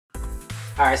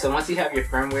Alright, so once you have your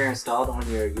firmware installed on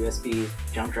your USB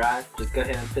jump drive, just go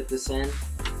ahead and put this in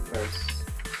first.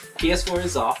 PS4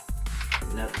 is off.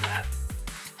 Note that.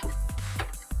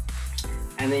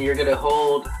 And then you're going to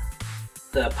hold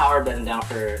the power button down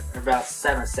for about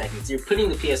 7 seconds. You're putting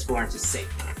the PS4 into safe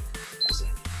mode.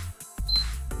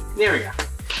 There we go.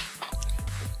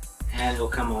 And it'll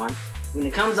come on. When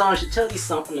it comes on, it should tell you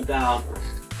something about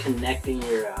connecting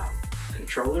your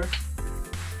controller.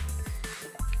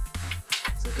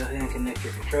 So go ahead and connect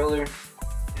your controller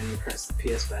and then press the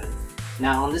PS button.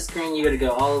 Now on this screen, you're going to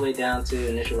go all the way down to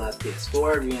initialize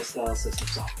PS4, reinstall system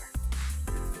software.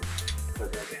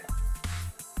 Click OK.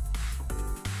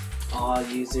 All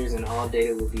users and all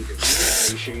data will be deleted.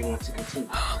 Are you sure you want to continue?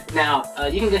 Now,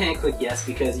 you can go ahead and click yes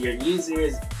because your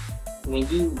users, when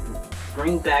you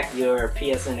bring back your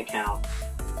PSN account,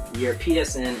 your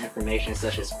PSN information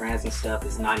such as friends and stuff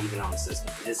is not even on the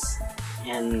system. It's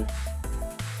in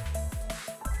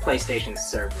PlayStation's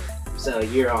server. So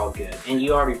you're all good. And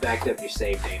you already backed up your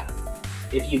save data.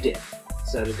 If you did.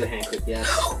 So just go ahead and click yes.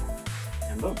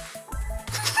 And boom.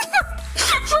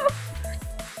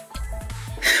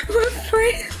 My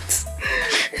friends.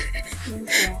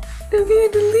 They're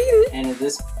being deleted. And if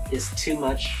this is too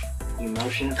much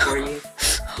emotion for you,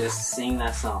 just sing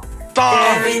that song.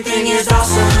 Everything is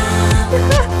awesome.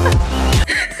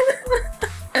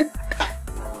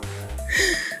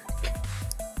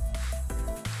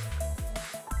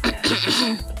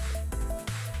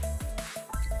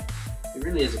 It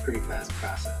really is a pretty fast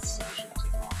process, so it shouldn't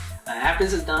take long. After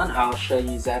this is done, I'll show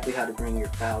you exactly how to bring your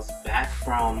files back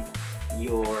from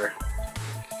your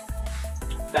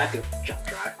backup jump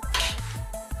drive.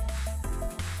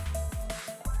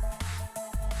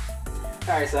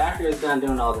 Alright, so after it's done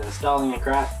doing all the installing and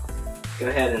crap, go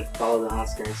ahead and follow the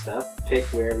on-screen stuff. Pick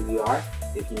wherever you are,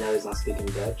 if you notice I'm speaking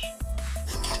Dutch.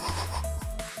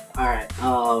 Alright,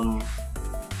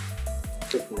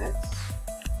 click next.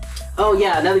 Oh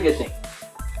yeah, another good thing.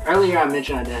 Earlier I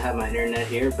mentioned I didn't have my internet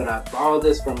here, but I borrowed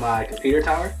this from my computer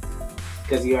tower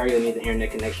because you already need the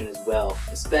internet connection as well,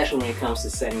 especially when it comes to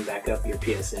setting back up your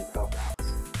PSN profiles.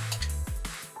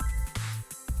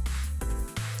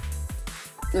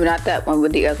 No, not that one,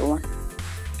 but the other one.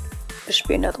 There should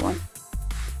be another one.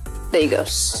 There you go. I think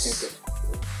so.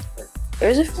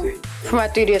 There's a for my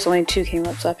 3DS only 2 came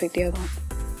up, so I picked the other one.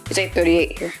 It's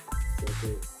 8:38 here.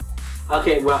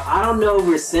 Okay, well I don't know if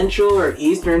we're Central or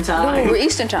Eastern time. No, we're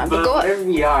Eastern time, but go up. Wherever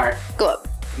we are. Go up.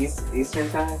 Eastern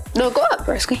time? No, go up,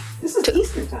 Bresky. This is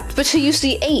Eastern time. But till you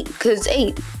see 8, because it's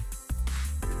 8.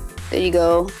 There you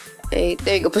go. 8.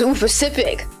 There you go.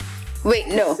 Pacific. Wait,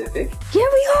 no. Pacific? Yeah,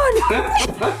 we are.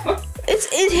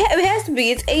 It has to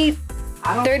be. It's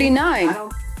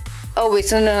 8:39. Oh wait,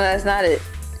 so no, that's not it.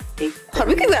 Hold on,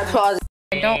 we can go pause.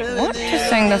 I don't want to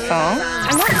sing the song.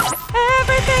 I want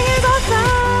everything is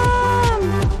awesome.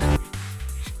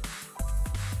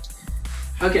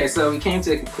 Okay, so we came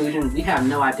to a conclusion. We have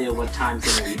no idea what time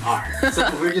zone we are, so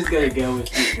we're just gonna go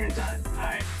with Eastern time. All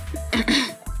right.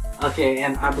 Okay,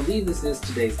 and I believe this is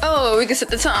today's. Oh, we can set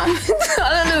the time.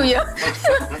 Hallelujah.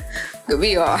 Good,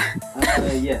 we are.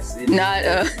 Yes. It not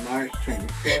is March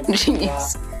 25th.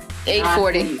 Jeez.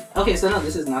 8:40. Okay, so no,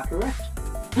 this is not correct.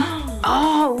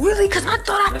 Oh, really? Because I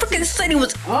thought I freaking said it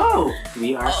was. Oh,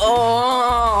 we are.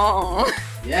 Oh.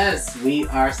 Yes, we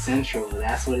are Central.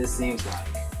 That's what it seems like.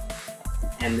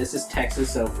 And this is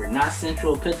Texas, so if we're not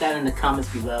Central, put that in the comments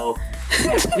below.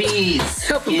 And please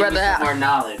help give me brother some out. more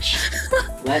knowledge.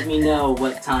 Let me know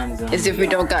what time zone. As if we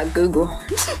don't got Google.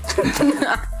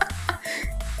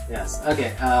 Yes.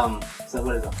 Okay. So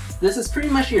what is it? This is pretty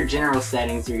much your general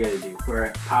settings you're gonna do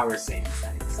for power saving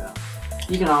settings. So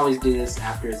you can always do this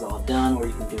after it's all done, or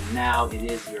you can do it now. It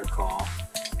is your call.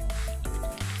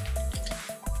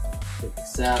 Click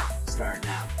accept. Start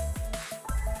now.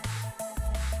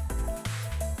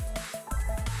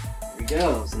 There we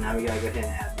go. So now we gotta go ahead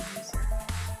and add the user.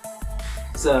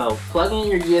 So plug in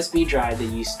your USB drive that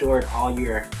you stored all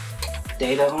your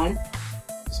data on.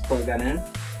 Just plug that in.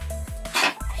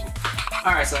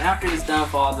 Alright, so after it's done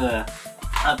for all the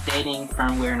updating,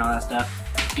 firmware, and all that stuff,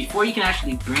 before you can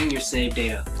actually bring your save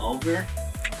data over,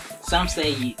 some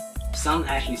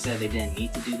actually said they didn't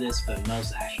need to do this, but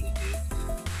most actually do.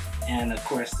 And of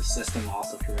course, the system will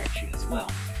also correct you as well.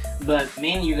 But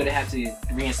mainly, you're going to have to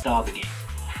reinstall the game.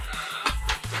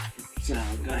 So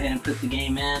go ahead and put the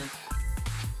game in.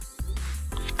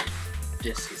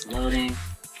 Disk is loading.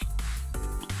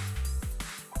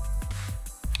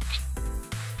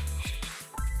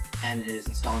 And it is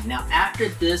installing. Now after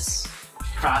this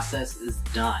process is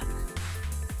done,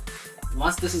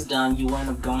 once this is done, you will end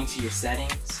up going to your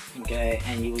settings, okay,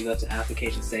 and you will go to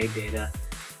application save data,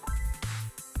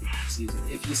 excuse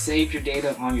me, if you saved your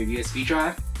data on your USB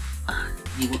drive,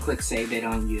 you will click Save Data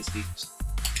on USB,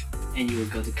 and you will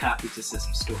go to Copy to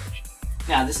System Storage.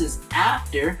 Now this is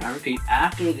after, I repeat,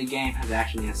 after the game has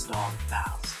actually installed the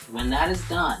files. When that is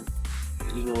done,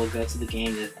 you will go to the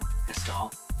game that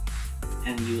installed,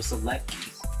 and you will select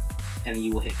these, and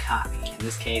you will hit Copy. In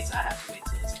this case, I have to wait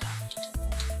till it's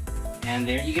done. And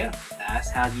there you go.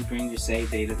 That's how you bring your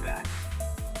save data back.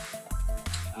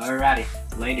 Alrighty,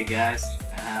 later guys,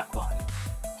 and have fun.